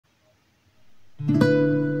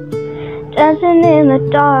Dancing in the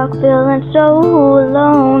dark, feeling so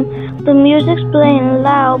alone. The music's playing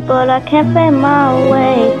loud, but I can't find my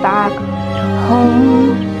way back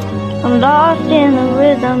home. I'm lost in the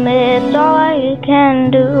rhythm, it's all I can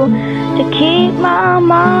do to keep my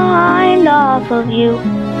mind off of you.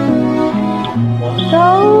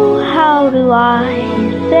 So how do I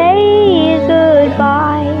say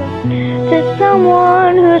goodbye to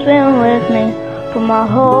someone who's been with me for my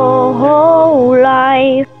whole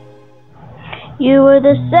life? You were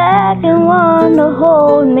the second one to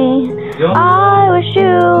hold me. I wish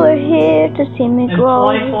you were here to see me grow.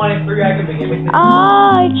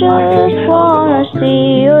 I just wanna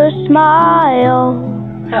see your smile,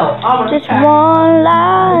 just one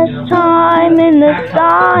last time in the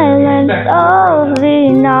silence of the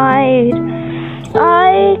night.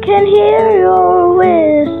 I can hear your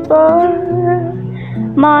whisper,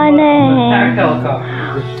 my name,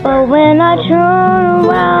 but when I turn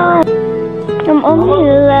around, I'm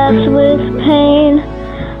only left with pain.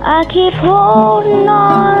 I keep holding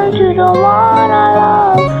on to the one I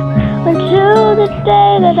love until the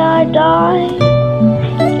day that I die.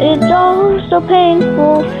 It's all so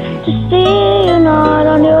painful to see you not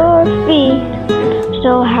on your feet.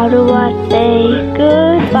 So how do I say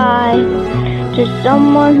goodbye to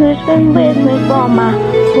someone who's been with me for my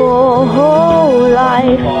whole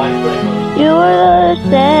life? You were the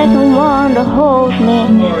second one to hold me.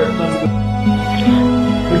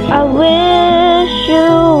 I wish you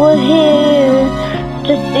were here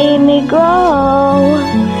to see me grow.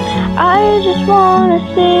 I just wanna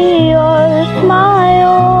see your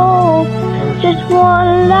smile, just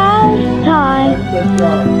one last time.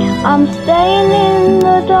 I'm staying in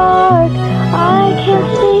the dark, I can't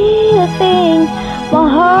see a thing. My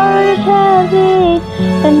heart is heavy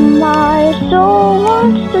and my soul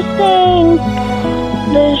wants to sing.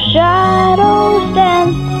 The shadows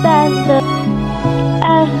dance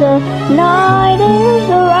as the night is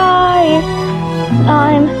arrived.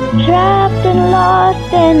 I'm trapped and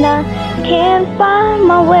lost and I can't find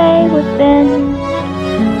my way within.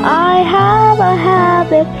 I have a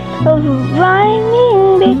habit of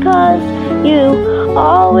rhyming because you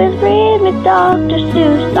always read me Dr.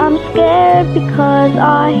 Seuss. I'm scared because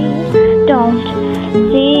I don't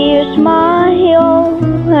see your smile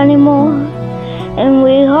anymore, and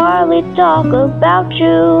we hardly talk about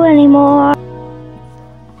you anymore.